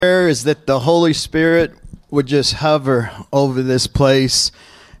is that the Holy Spirit would just hover over this place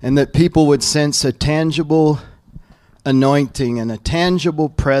and that people would sense a tangible anointing and a tangible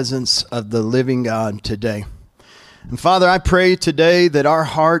presence of the living God today. And Father, I pray today that our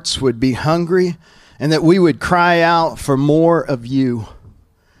hearts would be hungry and that we would cry out for more of you,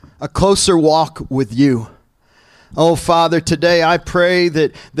 a closer walk with you. Oh, Father, today I pray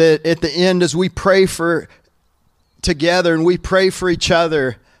that at the end as we pray for together and we pray for each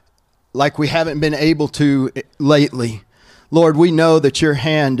other like we haven't been able to lately, Lord, we know that your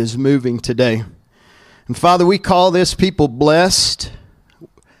hand is moving today. And Father, we call this people blessed.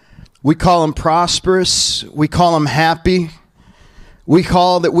 We call them prosperous. We call them happy. We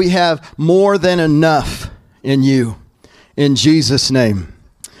call that we have more than enough in you. In Jesus' name,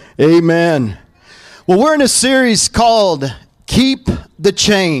 amen. Well, we're in a series called Keep the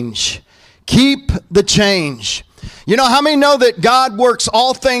Change. Keep the Change. You know, how many know that God works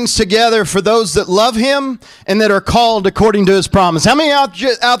all things together for those that love him and that are called according to his promise? How many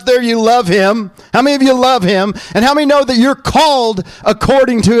out there you love him? How many of you love him? And how many know that you're called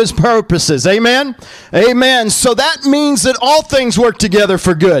according to his purposes? Amen? Amen. So that means that all things work together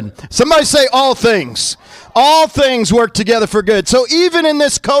for good. Somebody say all things. All things work together for good. So even in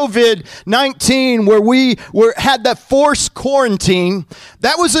this COVID-19 where we had that forced quarantine,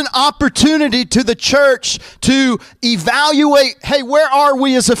 that was an opportunity to the church to evaluate, hey, where are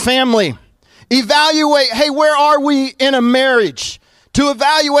we as a family? Evaluate, hey, where are we in a marriage? To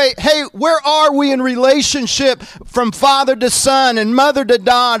evaluate, hey, where are we in relationship from father to son and mother to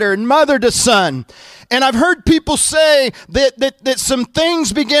daughter and mother to son? And I've heard people say that some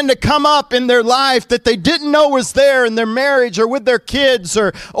things begin to come up in their life that they didn't know was there in their marriage or with their kids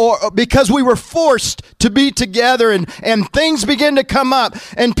or because we were forced to be together and things begin to come up.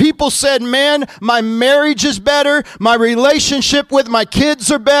 And people said, man, my marriage is better. My relationship with my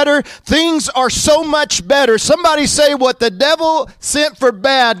kids are better. Things are so much better. Somebody say what the devil sent for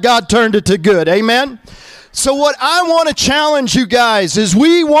bad, God turned it to good. Amen? So what I want to challenge you guys is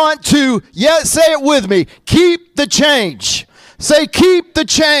we want to, say it with me, keep the change. Say, keep the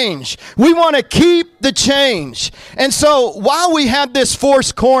change. We want to keep the change. And so while we had this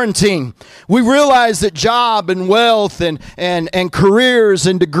forced quarantine, we realized that job and wealth and careers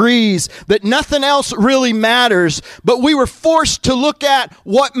and degrees, that nothing else really matters, but we were forced to look at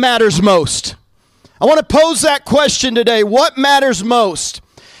what matters most. I want to pose that question today. What matters most?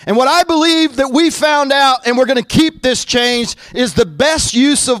 And what I believe that we found out, and we're going to keep this change, is the best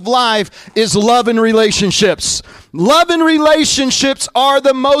use of life is love and relationships. Love and relationships are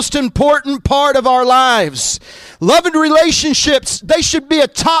the most important part of our lives. Love and relationships, they should be a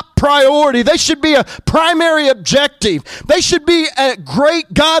top priority. They should be a primary objective. They should be a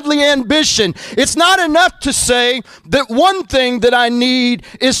great godly ambition. It's not enough to say that one thing that I need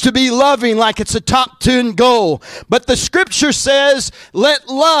is to be loving like it's a top 10 goal. But the scripture says, let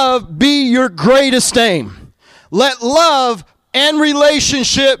love be your greatest aim. Let love and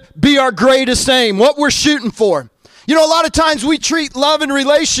relationship be our greatest aim, what we're shooting for. You know, a lot of times we treat love and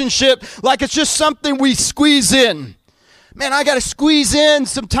relationship like it's just something we squeeze in. Man, I got to squeeze in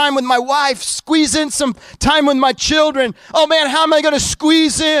some time with my wife, squeeze in some time with my children. Oh man, how am I going to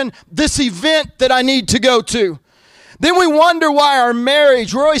squeeze in this event that I need to go to? Then we wonder why our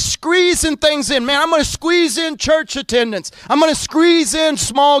marriage, we're always squeezing things in. Man, I'm going to squeeze in church attendance. I'm going to squeeze in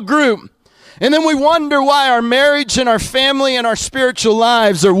small group. And then we wonder why our marriage and our family and our spiritual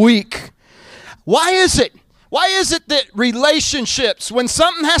lives are weak. Why is it? Why is it that relationships, when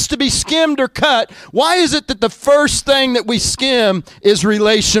something has to be skimmed or cut, why is it that the first thing that we skim is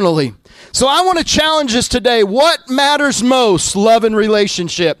relationally? So I want to challenge us today. What matters most? Love and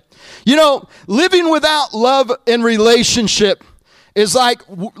relationship. You know, living without love and relationship is like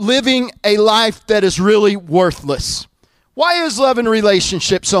living a life that is really worthless. Why is love and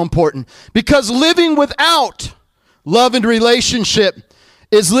relationship so important? Because living without love and relationship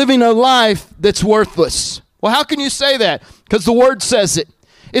is living a life that's worthless. Well, how can you say that? Because the word says it.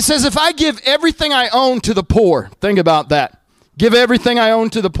 It says, if I give everything I own to the poor, think about that. Give everything I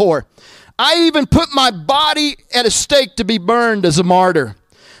own to the poor. I even put my body at a stake to be burned as a martyr.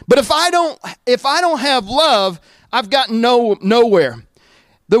 But if I don't have love, I've got nowhere.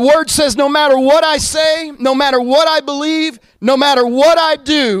 The word says no matter what I say, no matter what I believe, no matter what I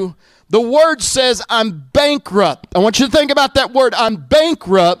do, the word says I'm bankrupt. I want you to think about that word. I'm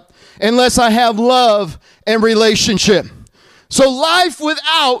bankrupt unless I have love and relationship. So life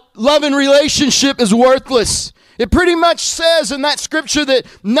without love and relationship is worthless. It pretty much says in that scripture that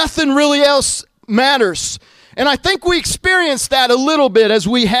nothing really else matters. And I think we experienced that a little bit as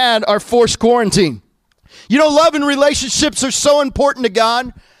we had our forced quarantine. You know, love and relationships are so important to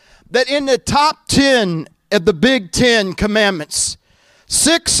God that in the top 10 of the Big 10 commandments,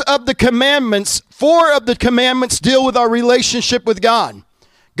 4 of the commandments deal with our relationship with God.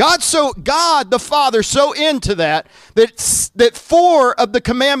 God the Father so into that 4 of the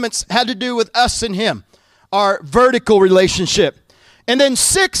commandments had to do with us and Him, our vertical relationship. And then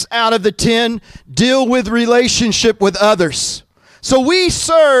 6 out of the 10 deal with relationship with others. So we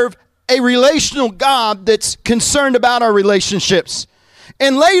serve a relational God that's concerned about our relationships.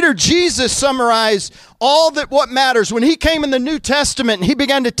 And later, Jesus summarized all that what matters. When He came in the New Testament and He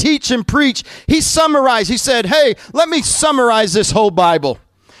began to teach and preach, He summarized. He said, hey, let me summarize this whole Bible.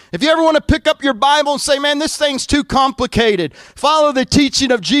 If you ever want to pick up your Bible and say, man, this thing's too complicated, follow the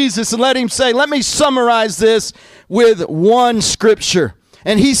teaching of Jesus and let Him say, let me summarize this with one scripture.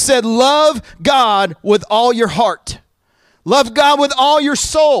 And He said, love God with all your heart. Love God with all your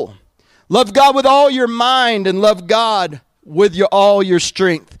soul. Love God with all your mind, and love God with all your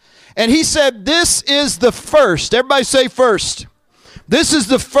strength. And He said, this is the first. Everybody say first. This is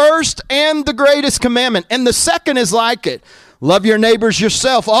the first and the greatest commandment. And the second is like it. Love your neighbors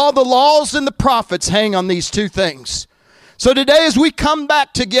yourself. All the laws and the prophets hang on these 2 things. So today, as we come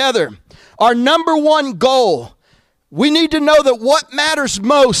back together, our number one goal, we need to know that what matters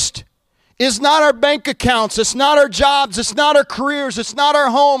most is not our bank accounts, it's not our jobs, it's not our careers, it's not our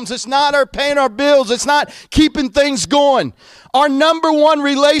homes, it's not our paying our bills, it's not keeping things going. Our number one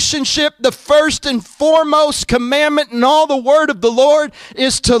relationship, the first and foremost commandment in all the word of the Lord,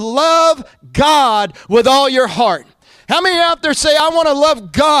 is to love God with all your heart. How many out there say, I want to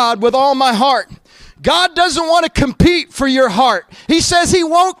love God with all my heart? God doesn't want to compete for your heart. He says He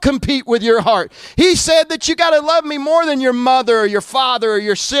won't compete with your heart. He said that you got to love me more than your mother or your father or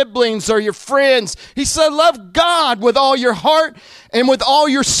your siblings or your friends. He said, love God with all your heart and with all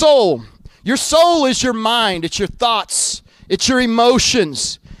your soul. Your soul is your mind. It's your thoughts. It's your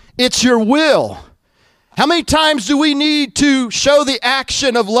emotions. It's your will. How many times do we need to show the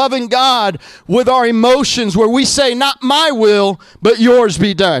action of loving God with our emotions where we say, not my will, but yours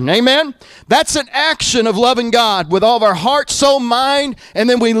be done? Amen? That's an action of loving God with all of our heart, soul, mind, and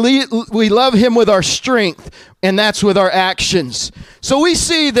then we love Him with our strength, and that's with our actions. So we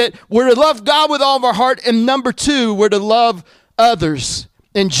see that we're to love God with all of our heart, and number 2, we're to love others.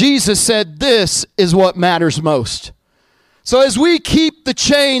 And Jesus said this is what matters most. So as we keep the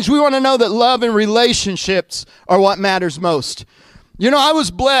change, we want to know that love and relationships are what matters most. You know, I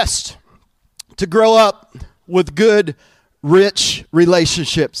was blessed to grow up with good, rich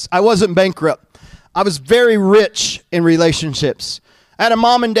relationships. I wasn't bankrupt. I was very rich in relationships. I had a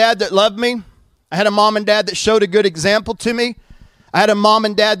mom and dad that loved me. I had a mom and dad that showed a good example to me. I had a mom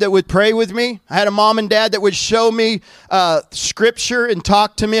and dad that would pray with me. I had a mom and dad that would show me Scripture and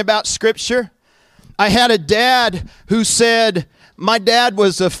talk to me about Scripture. I had a dad who said, my dad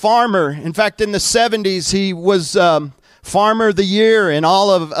was a farmer. In fact, in the 70s, he was Farmer of the Year in all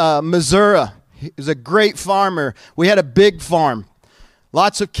of Missouri. He was a great farmer. We had a big farm,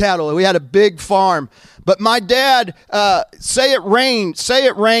 lots of cattle. We had a big farm. But my dad, say it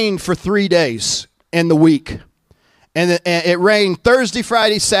rained for 3 days in the week. And it rained Thursday,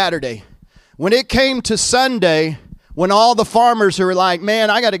 Friday, Saturday. When it came to Sunday, when all the farmers who were like, man,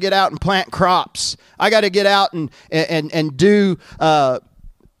 I got to get out and plant crops. I got to get out and do,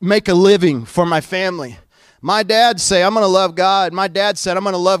 make a living for my family. My dad say, I'm going to love God. My dad said, I'm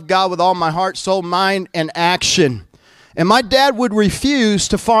going to love God with all my heart, soul, mind, and action. And my dad would refuse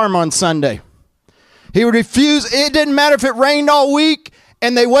to farm on Sunday. He would refuse. It didn't matter if it rained all week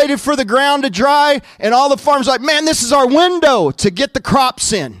and they waited for the ground to dry and all the farmers like, man, this is our window to get the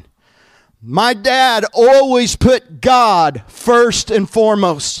crops in. My dad always put God first and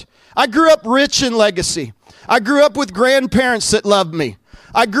foremost. I grew up rich in legacy. I grew up with grandparents that loved me.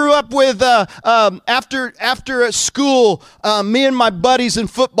 I grew up with, after school, me and my buddies in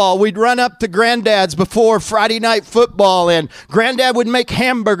football, we'd run up to Granddad's before Friday night football, and Granddad would make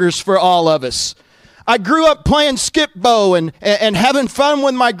hamburgers for all of us. I grew up playing skip-bo and having fun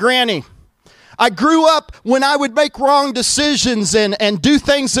with my granny. I grew up when I would make wrong decisions and do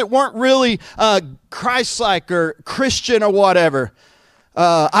things that weren't really Christ-like or Christian or whatever.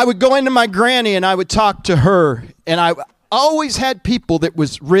 I would go into my granny and I would talk to her, and I always had people that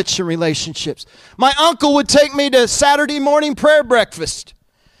was rich in relationships. My uncle would take me to Saturday morning prayer breakfast.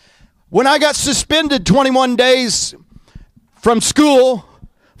 When I got suspended 21 days from school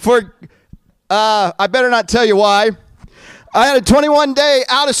for, I better not tell you why. I had a 21-day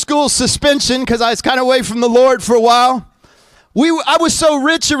out-of-school suspension because I was kind of away from the Lord for a while. I was so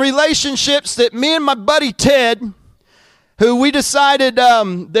rich in relationships that me and my buddy Ted, who we decided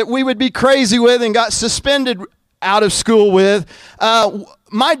that we would be crazy with and got suspended out of school with.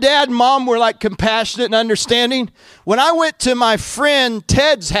 My dad and mom were like compassionate and understanding. When I went to my friend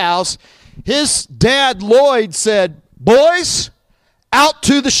Ted's house, his dad, Lloyd, said, "Boys, out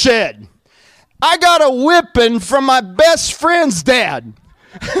to the shed." I got a whipping from my best friend's dad.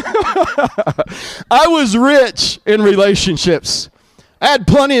 I was rich in relationships. I had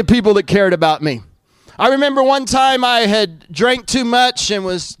plenty of people that cared about me. I remember one time I had drank too much and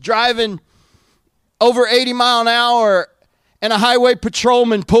was driving over 80 miles an hour, and a highway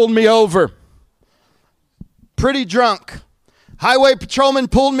patrolman pulled me over. Pretty drunk. Highway patrolman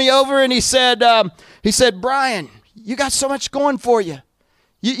pulled me over, and he said, "Brian, you got so much going for you.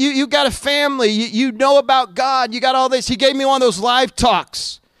 You got a family. You know about God. You got all this." He gave me one of those live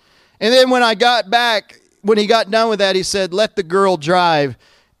talks. And then when I got back, when he got done with that, he said, "Let the girl drive."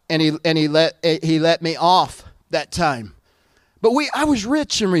 And he let me off that time. But I was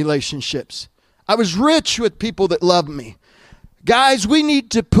rich in relationships. I was rich with people that loved me. Guys, we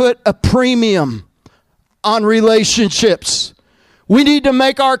need to put a premium on relationships. We need to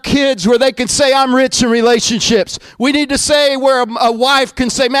make our kids where they can say, "I'm rich in relationships." We need to say where a wife can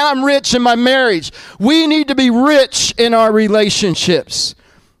say, "Man, I'm rich in my marriage." We need to be rich in our relationships.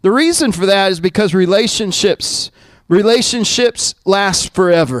 The reason for that is because relationships last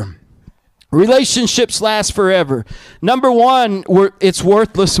forever. Relationships last forever. Number one, it's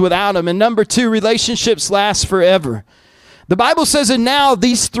worthless without them. And number two, relationships last forever. The Bible says, "And now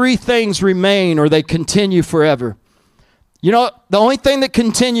these three things remain," or they continue forever. You know, the only thing that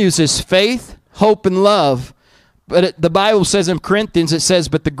continues is faith, hope, and love. But the Bible says in Corinthians, it says,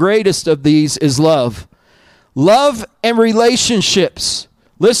 "But the greatest of these is love." Love and relationships.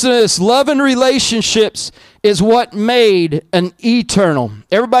 Listen to this. Love and relationships is what made an eternal.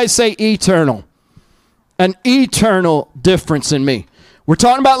 Everybody say eternal. An eternal difference in me. We're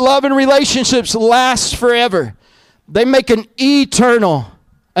talking about love and relationships last forever. They make an eternal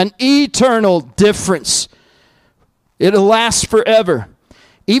difference. It'll last forever.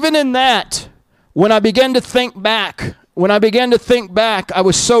 Even in that, when I began to think back, I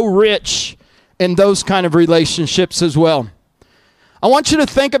was so rich in those kind of relationships as well. I want you to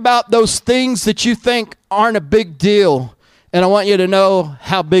think about those things that you think aren't a big deal, and I want you to know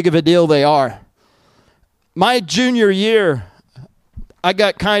how big of a deal they are. My junior year, I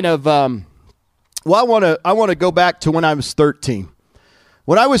got kind of, I want to go back to when I was 13.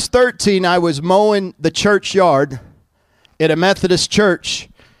 When I was 13, I was mowing the churchyard at a Methodist church,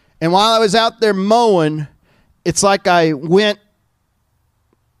 and while I was out there mowing, it's like I went,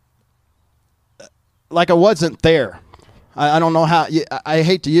 like I wasn't there. I don't know how, I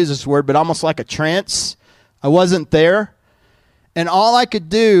hate to use this word, but almost like a trance. I wasn't there. And all I could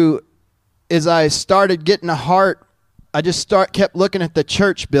do is I started getting a heart. I just kept looking at the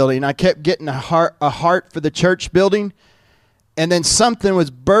church building. I kept getting a heart for the church building. And then something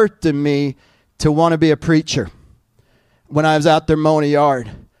was birthed in me to want to be a preacher when I was out there mowing a yard.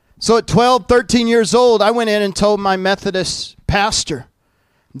 So at 12, 13 years old, I went in and told my Methodist pastor.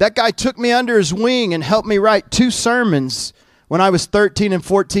 That guy took me under his wing and helped me write 2 sermons when I was 13 and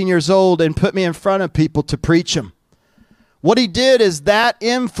 14 years old and put me in front of people to preach them. What he did is that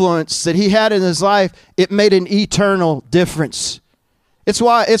influence that he had in his life, it made an eternal difference. It's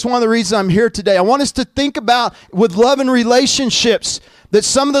one of the reasons I'm here today. I want us to think about, with love and relationships, that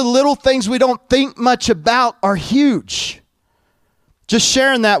some of the little things we don't think much about are huge. Just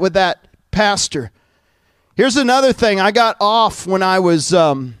sharing that with that pastor. Here's another thing. I got off when I was,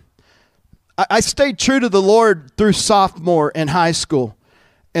 I stayed true to the Lord through sophomore in high school.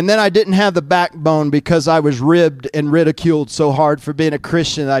 And then I didn't have the backbone because I was ribbed and ridiculed so hard for being a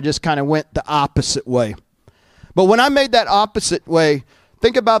Christian that I just kind of went the opposite way. But when I made that opposite way,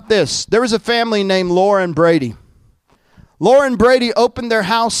 think about this. There was a family named Laura and Brady. Laura and Brady opened their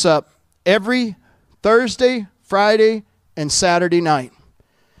house up every Thursday, Friday, and Saturday night.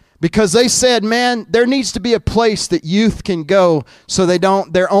 Because they said, man, there needs to be a place that youth can go so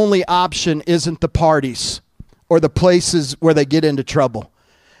their only option isn't the parties or the places where they get into trouble.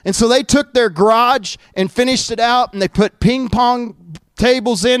 And so they took their garage and finished it out, and they put ping pong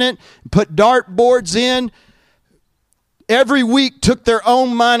tables in it, put dart boards in. Every week took their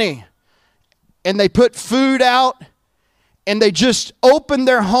own money, and they put food out, and they just opened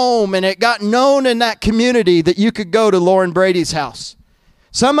their home, and it got known in that community that you could go to Lauren Brady's house.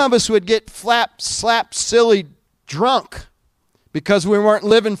 Some of us would get slapped silly drunk because we weren't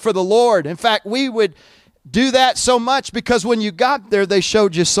living for the Lord. In fact, we would do that so much because when you got there, they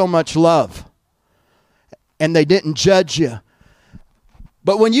showed you so much love and they didn't judge you.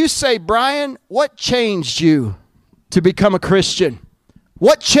 But when you say, Brian, what changed you to become a Christian?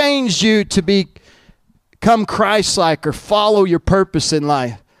 What changed you to be become Christ-like or follow your purpose in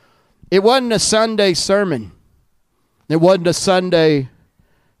life. It wasn't a Sunday sermon. It wasn't a Sunday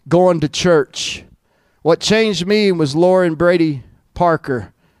going to church. What changed me was Laura and Brady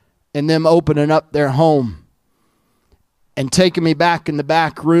Parker and them opening up their home and taking me back in the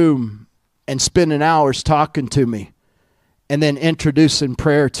back room and spending hours talking to me and then introducing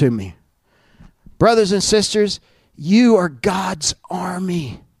prayer to me. Brothers and sisters, you are God's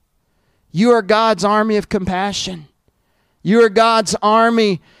army. You are God's army of compassion. You are God's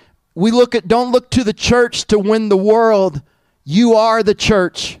army. Don't look to the church to win the world. You are the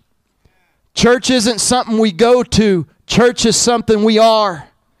church. Church isn't something we go to. Church is something we are.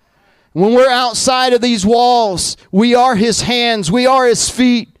 When we're outside of these walls, we are His hands. We are His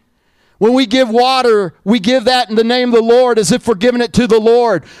feet. When we give water, we give that in the name of the Lord as if we're giving it to the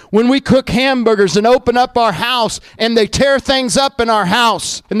Lord. When we cook hamburgers and open up our house and they tear things up in our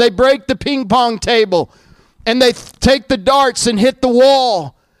house and they break the ping pong table and they take the darts and hit the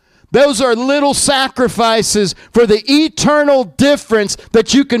wall, those are little sacrifices for the eternal difference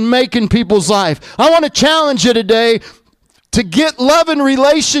that you can make in people's life. I want to challenge you today to get love and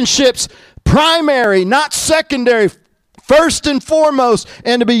relationships primary, not secondary, first and foremost,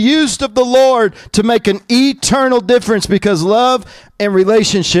 and to be used of the Lord to make an eternal difference, because love and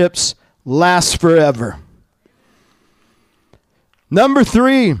relationships last forever. Number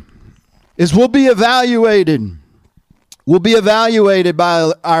 3 is we'll be evaluated. We'll be evaluated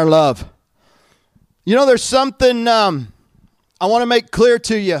by our love. You know, there's something I want to make clear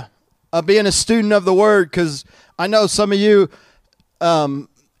to you of being a student of the Word, because I know some of you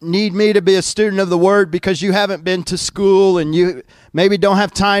need me to be a student of the Word because you haven't been to school and you maybe don't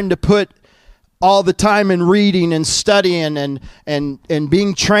have time to put all the time in reading and studying and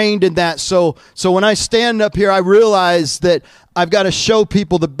being trained in that. So when I stand up here, I realize that I've got to show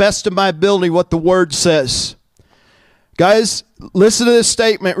people the best of my ability what the Word says. Guys, listen to this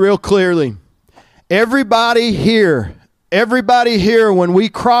statement real clearly. Everybody here, when we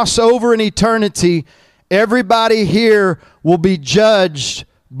cross over in eternity, everybody here will be judged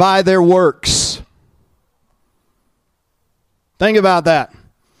by their works. Think about that.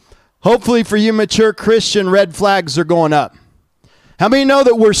 Hopefully for you mature Christian, red flags are going up. How many know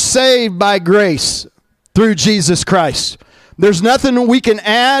that we're saved by grace through Jesus Christ? There's nothing we can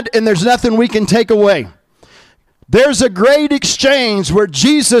add and there's nothing we can take away. There's a great exchange where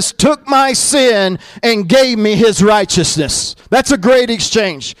Jesus took my sin and gave me His righteousness. That's a great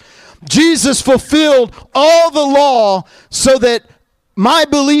exchange. Jesus fulfilled all the law so that my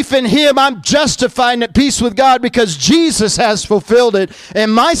belief in Him, I'm justified and at peace with God because Jesus has fulfilled it.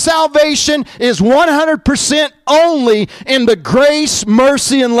 And my salvation is 100% only in the grace,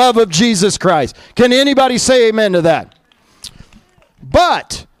 mercy, and love of Jesus Christ. Can anybody say amen to that?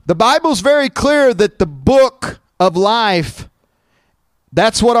 But the Bible's very clear that the book of life,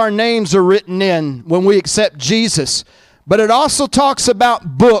 that's what our names are written in when we accept Jesus. But it also talks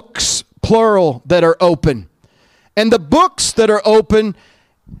about books, plural, that are open. And the books that are open,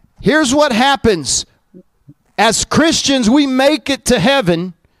 here's what happens. As Christians, we make it to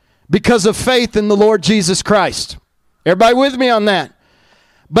heaven because of faith in the Lord Jesus Christ. Everybody with me on that?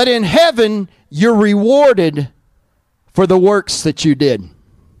 But in heaven, you're rewarded for the works that you did.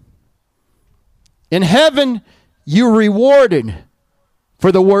 In heaven, you're rewarded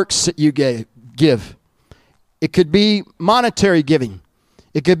for the works that you give. It could be monetary giving.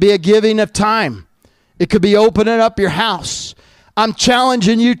 It could be a giving of time. It could be opening up your house. I'm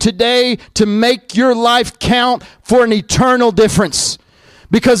challenging you today to make your life count for an eternal difference.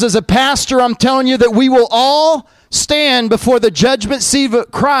 Because as a pastor, I'm telling you that we will all stand before the judgment seat of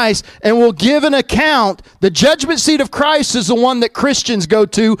Christ and will give an account. The judgment seat of Christ is the one that Christians go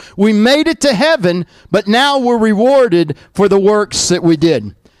to. We made it to heaven, but now we're rewarded for the works that we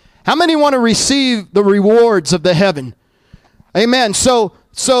did. How many want to receive the rewards of the heaven? Amen.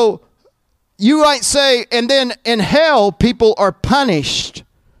 So you might say, and then in hell, people are punished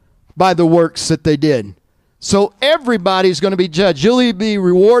by the works that they did. So everybody's going to be judged. You'll either be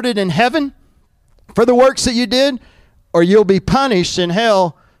rewarded in heaven for the works that you did, or you'll be punished in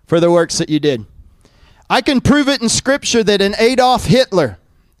hell for the works that you did. I can prove it in Scripture that an Adolf Hitler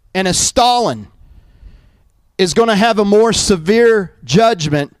and a Stalin is going to have a more severe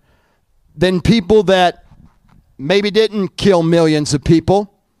judgment than people that maybe didn't kill millions of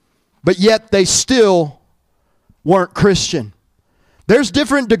people, but yet they still weren't Christian. There's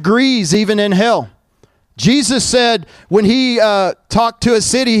different degrees even in hell. Jesus said when He talked to a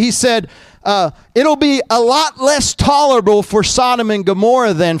city, He said, it'll be a lot less tolerable for Sodom and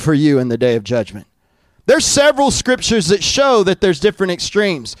Gomorrah than for you in the day of judgment. There's several scriptures that show that there's different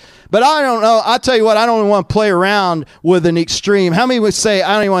extremes. But I don't know. I'll tell you what, I don't want to play around with an extreme. How many would say,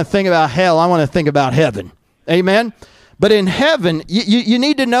 I don't even want to think about hell, I want to think about heaven? Amen? But in heaven, you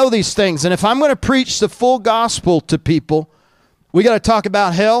need to know these things. And if I'm going to preach the full gospel to people, we got to talk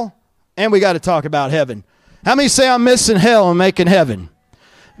about hell and we got to talk about heaven. How many say I'm missing hell and making heaven?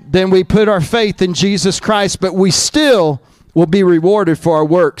 Then we put our faith in Jesus Christ, but we still will be rewarded for our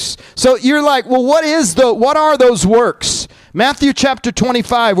works. So you're like, well, what are those works? Matthew chapter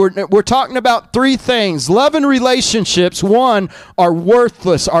 25, we're talking about three things. Love and relationships, one, are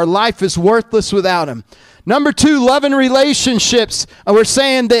worthless. Our life is worthless without them. Number two, love and relationships. We're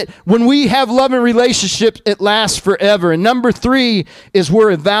saying that when we have love and relationships, it lasts forever. And number three is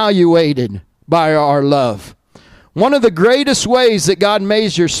we're evaluated by our love. One of the greatest ways that God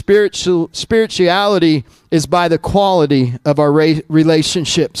measures spirituality is by the quality of our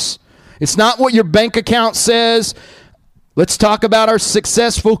relationships. It's not what your bank account says. Let's talk about our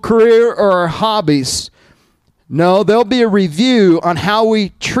successful career or our hobbies. No, there'll be a review on how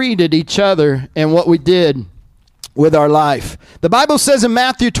we treated each other and what we did with our life. The Bible says in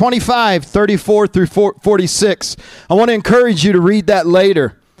Matthew 25, 34 through 46. I want to encourage you to read that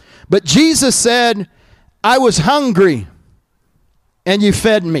later. But Jesus said, I was hungry and you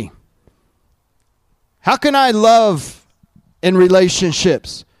fed me. How can I love in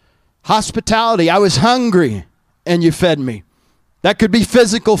relationships? Hospitality. I was hungry and you fed me. That could be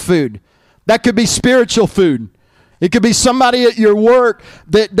physical food. That could be spiritual food. It could be somebody at your work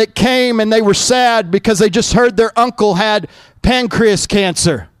that came and they were sad because they just heard their uncle had pancreas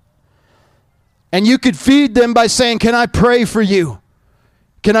cancer. And you could feed them by saying, can I pray for you?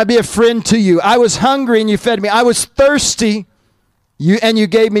 Can I be a friend to you? I was hungry and you fed me. I was thirsty and you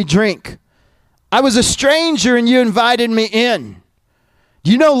gave me drink. I was a stranger and you invited me in.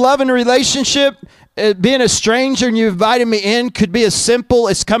 Do you know love in a relationship, being a stranger and you invited me in could be as simple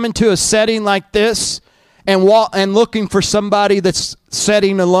as coming to a setting like this and looking for somebody that's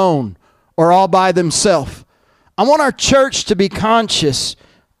sitting alone or all by themselves. I want our church to be conscious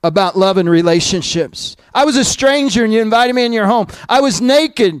about love and relationships. I was a stranger and you invited me in your home. I was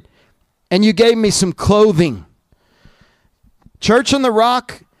naked and you gave me some clothing. Church on the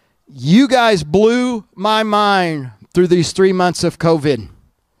Rock, you guys blew my mind through these 3 months of COVID.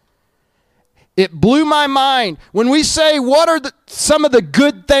 It blew my mind. When we say, what are some of the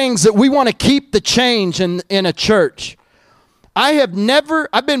good things that we want to keep the change in a church? I've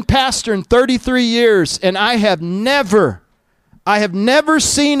been pastoring 33 years, and I have never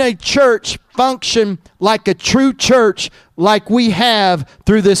seen a church function like a true church like we have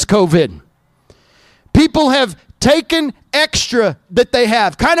through this COVID. People have taken extra that they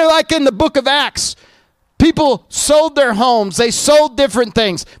have, kind of like in the book of Acts. People sold their homes. They sold different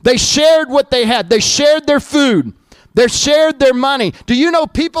things. They shared what they had. They shared their food. They shared their money. Do you know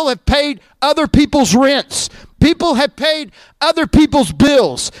people have paid other people's rents? People have paid other people's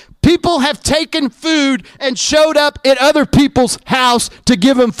bills. People have taken food and showed up at other people's house to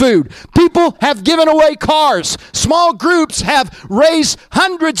give them food. People have given away cars. Small groups have raised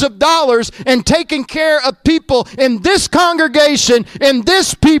hundreds of dollars and taken care of people in this congregation, in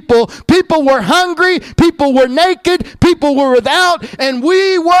this people. People were hungry. People were naked. People were without. And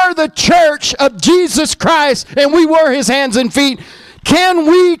we were the church of Jesus Christ, and we were his hands and feet. Can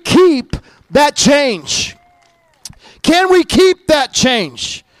we keep that change? Can we keep that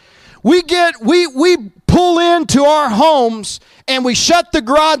change? We pull into our homes and we shut the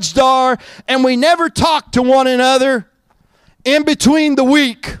garage door and we never talk to one another in between the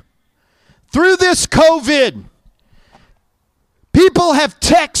week. Through this COVID, people have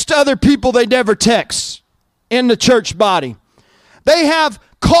texted other people they never text in the church body. They have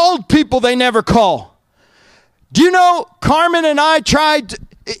called people they never call. Do you know, Carmen and I tried,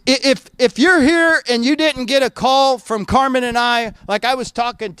 if you're here and you didn't get a call from Carmen and I, like I was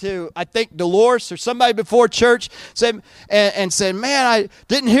talking to, I think Dolores or somebody before church, said, man, I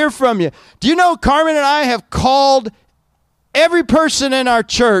didn't hear from you. Do you know Carmen and I have called every person in our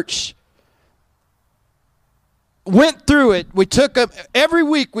church, went through it. We took every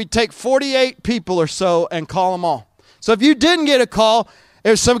week we'd take 48 people or so and call them all. So if you didn't get a call,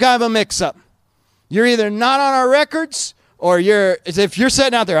 there's some kind of a mix-up. You're either not on our records, or if you're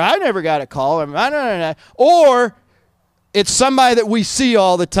sitting out there, I never got a call, or it's somebody that we see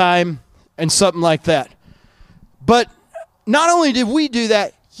all the time and something like that. But not only did we do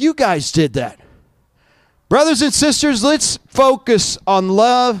that, you guys did that. Brothers and sisters, let's focus on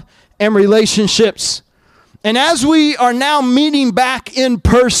love and relationships. And as we are now meeting back in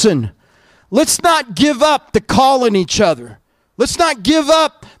person, let's not give up the calling each other. Let's not give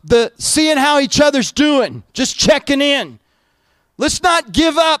up the seeing how each other's doing, just checking in. Let's not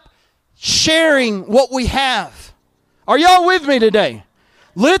give up sharing what we have. Are y'all with me today?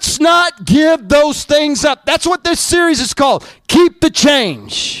 Let's not give those things up. That's what this series is called. Keep the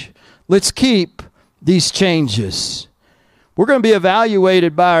change. Let's keep these changes. We're going to be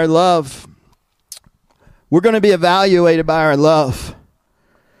evaluated by our love. We're going to be evaluated by our love.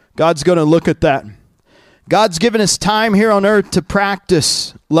 God's going to look at that. God's given us time here on earth to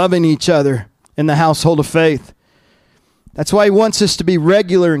practice loving each other in the household of faith. That's why He wants us to be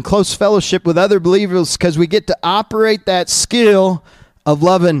regular in close fellowship with other believers, because we get to operate that skill of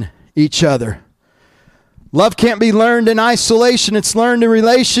loving each other. Love can't be learned in isolation. It's learned in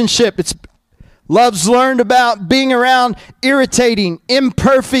relationship. Love's learned about being around irritating,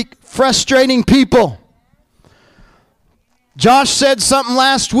 imperfect, frustrating people. Josh said something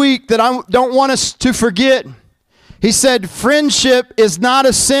last week that I don't want us to forget. He said, friendship is not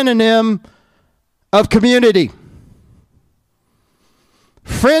a synonym of community.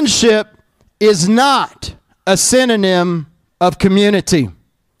 Friendship is not a synonym of community.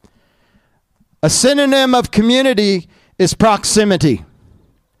 A synonym of community is proximity.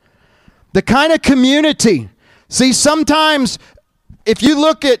 The kind of community. See, sometimes if you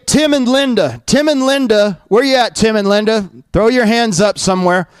look at Tim and Linda, where you at, Tim and Linda? Throw your hands up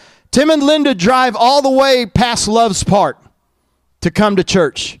somewhere. Tim and Linda drive all the way past Love's Park to come to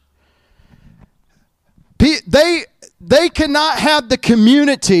church. They cannot have the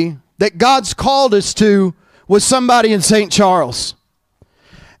community that God's called us to with somebody in St. Charles.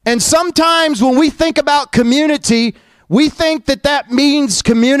 And sometimes when we think about community, we think that means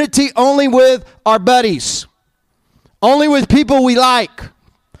community only with our buddies, only with people we like.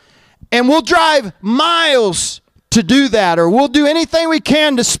 And we'll drive miles to do that, or we'll do anything we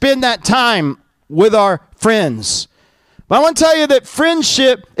can to spend that time with our friends. But I want to tell you that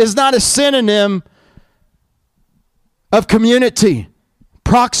friendship is not a synonym of community.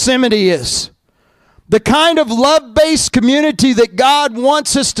 Proximity is. The kind of love-based community that God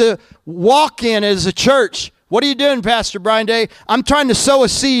wants us to walk in as a church. What are you doing, Pastor Brian Day? I'm trying to sow a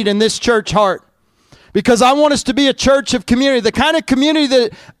seed in this church heart, because I want us to be a church of community. The kind of community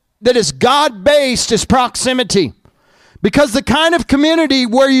that is God-based is proximity. Because the kind of community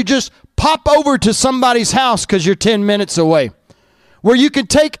where you just pop over to somebody's house because you're 10 minutes away, where you can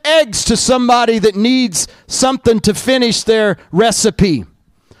take eggs to somebody that needs something to finish their recipe,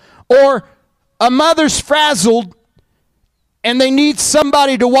 or a mother's frazzled and they need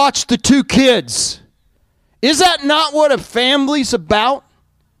somebody to watch the two kids. Is that not what a family's about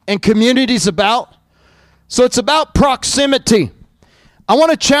and community's about? So it's about proximity. I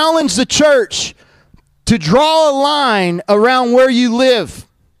want to challenge the church to draw a line around where you live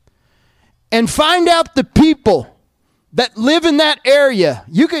and find out the people that live in that area.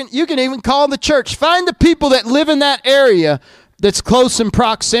 You can even call the church. Find the people that live in that area that's close in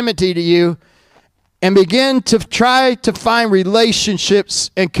proximity to you, and begin to try to find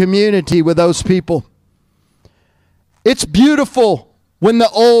relationships and community with those people. It's beautiful when the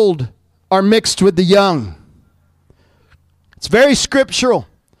old are mixed with the young. It's very scriptural.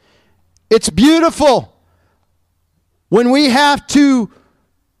 It's beautiful when we have to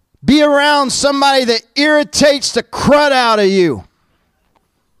be around somebody that irritates the crud out of you.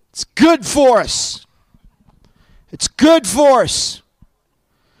 It's good for us. It's good for us.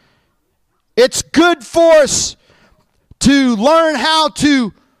 It's good for us to learn how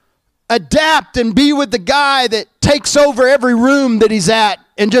to adapt and be with the guy that takes over every room that he's at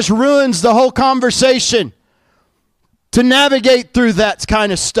and just ruins the whole conversation. To navigate through that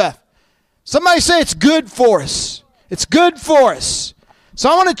kind of stuff. Somebody say it's good for us. It's good for us. So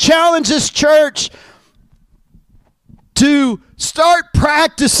I want to challenge this church to start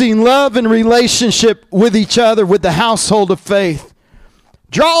practicing love and relationship with each other, with the household of faith.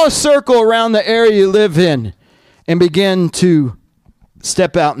 Draw a circle around the area you live in and begin to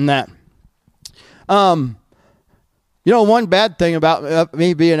step out in that. You know, one bad thing about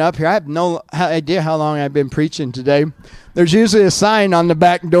me being up here, I have no idea how long I've been preaching today. There's usually a sign on the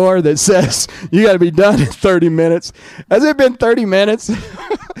back door that says, you got to be done in 30 minutes. Has it been 30 minutes?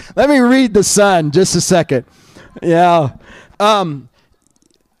 Let me read the sign just a second. Yeah. You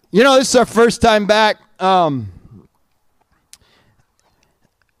know, this is our first time back.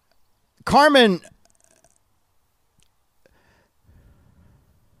 Carmen,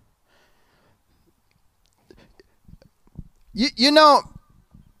 you know,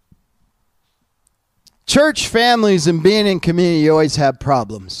 church families and being in community, you always have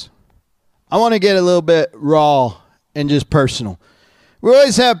problems. I want to get a little bit raw and just personal. We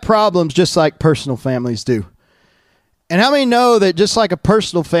always have problems just like personal families do. And how many know that just like a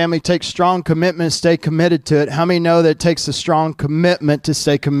personal family takes strong commitment to stay committed to it, how many know that it takes a strong commitment to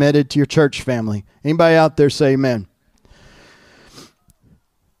stay committed to your church family? Anybody out there say amen?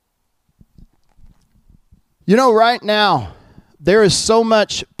 You know, right now, there is so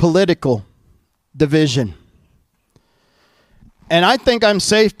much political division. And I think I'm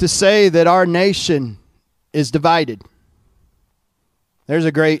safe to say that our nation is divided. There's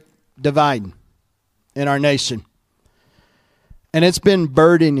a great divide in our nation. And it's been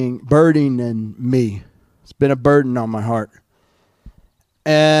burdening me. It's been a burden on my heart.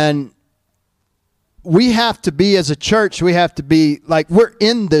 And we have to be, as a church, we have to be like, we're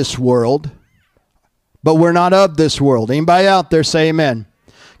in this world, but we're not of this world. Anybody out there say amen?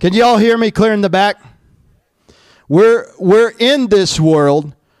 Can you all hear me clear in the back? We're in this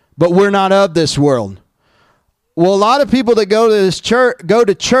world, but we're not of this world. Well, a lot of people that go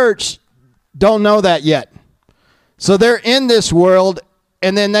to church don't know that yet. So they're in this world,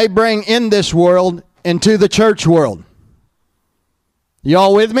 and then they bring in this world into the church world. You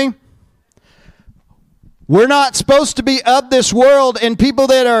all with me? We're not supposed to be of this world, and people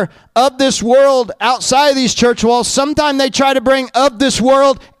that are of this world outside of these church walls, sometimes they try to bring of this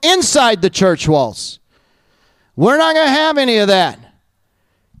world inside the church walls. We're not going to have any of that.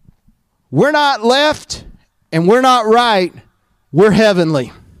 We're not left and we're not right. We're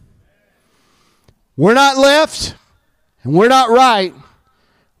heavenly. We're not left and we're not right.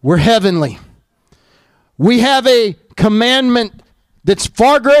 We're heavenly. We have a commandment that's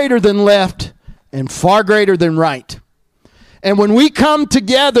far greater than left and far greater than right. And when we come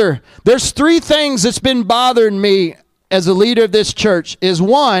together, there's three things that's been bothering me as a leader of this church. Is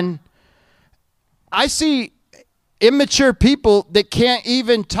one, I see immature people that can't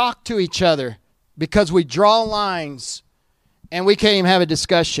even talk to each other because we draw lines and we can't even have a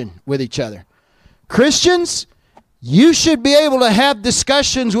discussion with each other. Christians, you should be able to have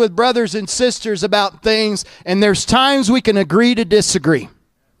discussions with brothers and sisters about things, and there's times we can agree to disagree.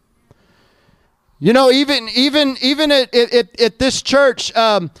 You know, even at this church,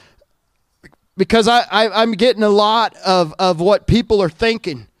 because I'm getting a lot of what people are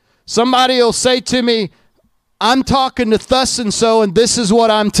thinking. Somebody will say to me, I'm talking to thus and so, and this is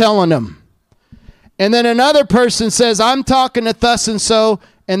what I'm telling them. And then another person says, I'm talking to thus and so,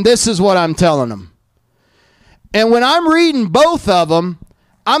 and this is what I'm telling them. And when I'm reading both of them,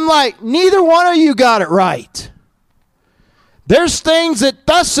 I'm like, neither one of you got it right. There's things that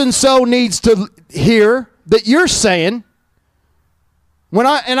thus and so needs to hear that you're saying. When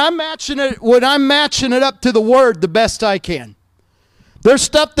I'm matching it up to the word the best I can. There's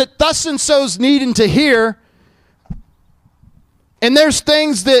stuff that thus and so's needing to hear. And there's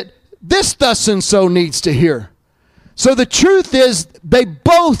things that this thus and so needs to hear. So the truth is, they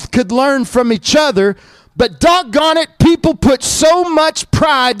both could learn from each other, but doggone it, people put so much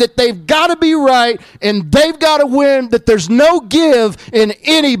pride that they've got to be right and they've got to win, that there's no give in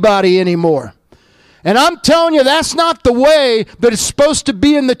anybody anymore. And I'm telling you, that's not the way that it's supposed to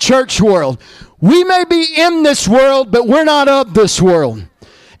be in the church world. We may be in this world, but we're not of this world.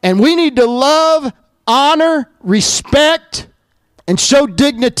 And we need to love, honor, respect, and show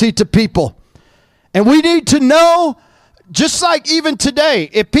dignity to people. And we need to know, just like even today,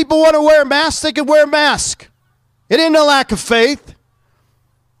 if people want to wear a mask, they can wear a mask. It ain't a lack of faith.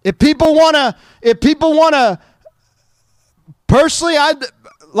 If people want to, personally, I'd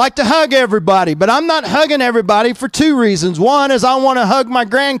like to hug everybody, but I'm not hugging everybody for two reasons. One is I want to hug my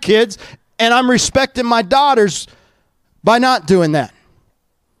grandkids, and I'm respecting my daughters by not doing that.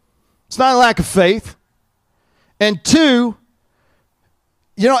 It's not a lack of faith. And two,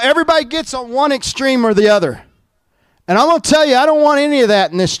 you know, everybody gets on one extreme or the other. And I'm going to tell you, I don't want any of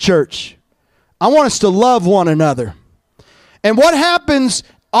that in this church. I want us to love one another. And what happens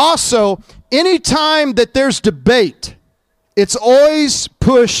also, anytime that there's debate, it's always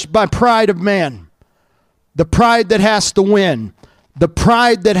pushed by pride of man. The pride that has to win. The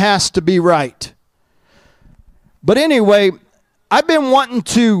pride that has to be right. But anyway, I've been wanting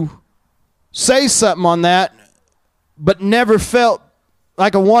to say something on that, but never felt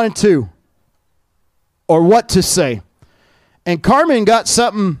like I wanted to or what to say. And Carmen got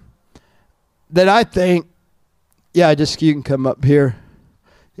something that I think, you can come up here.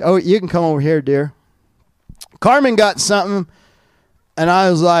 Oh, you can come over here, dear. Carmen got something, and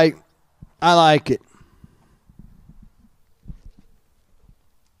I was like, I like it.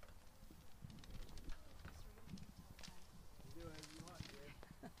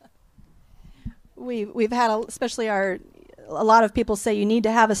 We've had, especially our a lot of people say you need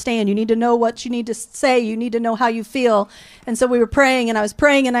to have a stand. You need to know what you need to say. You need to know how you feel. And so we were praying, and I was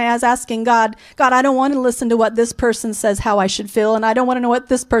praying, and I was asking God, I don't want to listen to what this person says how I should feel, and I don't want to know what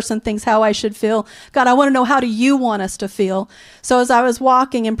this person thinks how I should feel. God, I want to know, how do you want us to feel? So as I was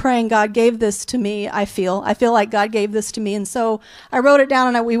walking and praying, God gave this to me, I feel like God gave this to me. And so I wrote it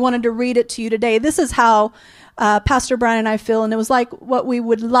down, and we wanted to read it to you today. This is how Pastor Brian and I feel, and it was like what we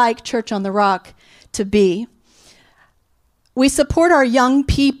would like Church on the Rock to be. We support our young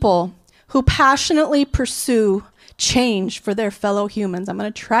people who passionately pursue change for their fellow humans. I'm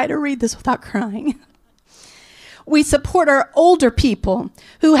going to try to read this without crying. We support our older people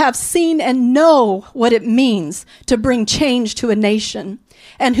who have seen and know what it means to bring change to a nation,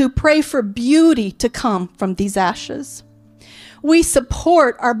 and who pray for beauty to come from these ashes. We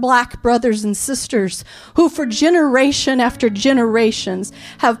support our Black brothers and sisters who for generation after generations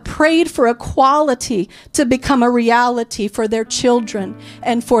have prayed for equality to become a reality for their children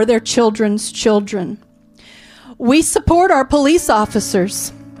and for their children's children. We support our police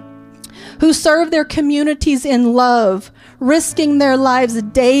officers who serve their communities in love, risking their lives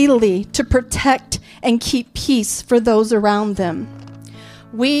daily to protect and keep peace for those around them.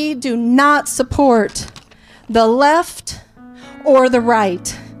 We do not support the left or the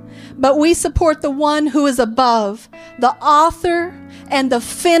right, but we support the one who is above, the author and the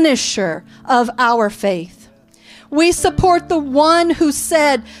finisher of our faith. We support the one who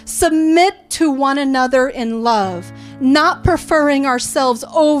said, submit to one another in love, not preferring ourselves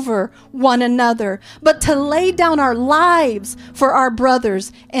over one another, but to lay down our lives for our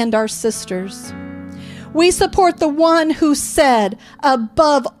brothers and our sisters. We support the one who said,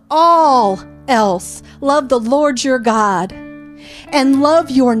 above all else, love the Lord your God and love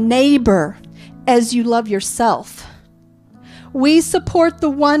your neighbor as you love yourself. We support the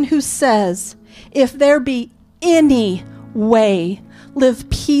one who says, if there be any way, live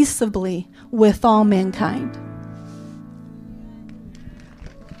peaceably with all mankind.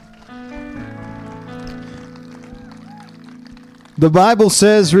 The Bible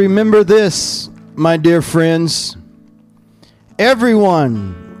says, remember this, my dear friends.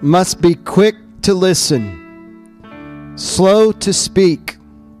 Everyone must be quick to listen, slow to speak,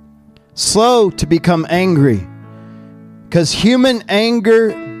 slow to become angry, because human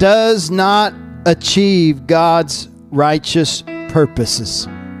anger does not achieve God's righteous purposes.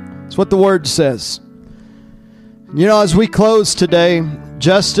 That's what the Word says. You know, as we close today,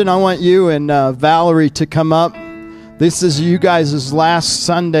 Justin, I want you and Valerie to come up. This is you guys' last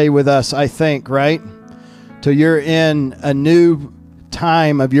Sunday with us, I think, right? Till you're in a new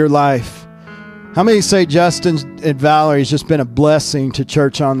time of your life. How many say Justin and Valerie has just been a blessing to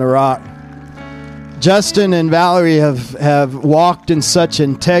Church on the Rock? Justin and Valerie have walked in such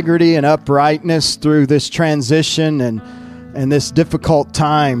integrity and uprightness through this transition and this difficult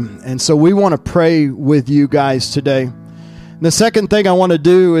time. And so we want to pray with you guys today. And the second thing I want to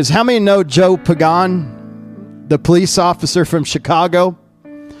do is, how many know Joe Pagan, the police officer from Chicago?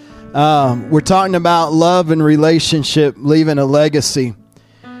 We're talking about love and relationship, leaving a legacy.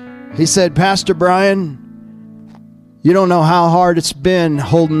 He said, Pastor Brian, you don't know how hard it's been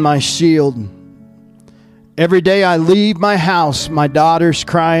holding my shield. Every day I leave my house, my daughter's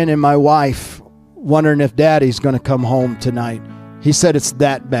crying and my wife wondering if Daddy's going to come home tonight. He said it's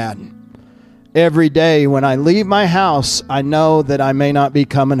that bad. Every day when I leave my house, I know that I may not be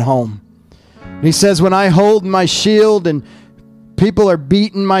coming home. He says, when I hold my shield and people are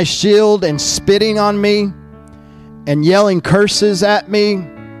beating my shield and spitting on me and yelling curses at me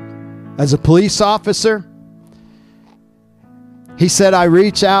as a police officer, he said, I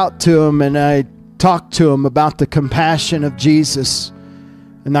reach out to him and I talk to him about the compassion of Jesus.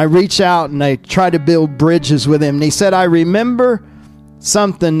 And I reach out and I try to build bridges with him. And he said, I remember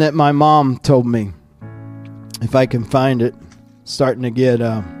something that my mom told me. If I can find it, starting to get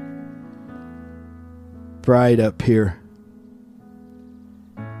bright up here.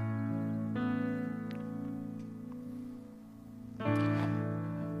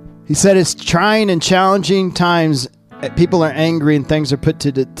 He said, it's trying and challenging times. People are angry and things are put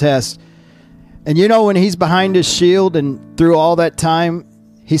to the test. And you know, when he's behind his shield and through all that time,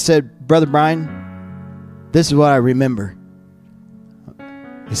 he said, Brother Brian, this is what I remember.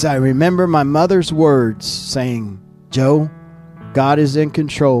 He said, I remember my mother's words saying, Joe, God is in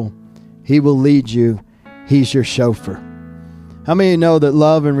control. He will lead you. He's your chauffeur. How many of you know that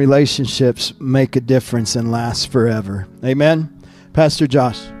love and relationships make a difference and last forever? Amen? Pastor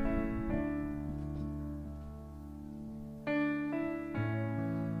Josh.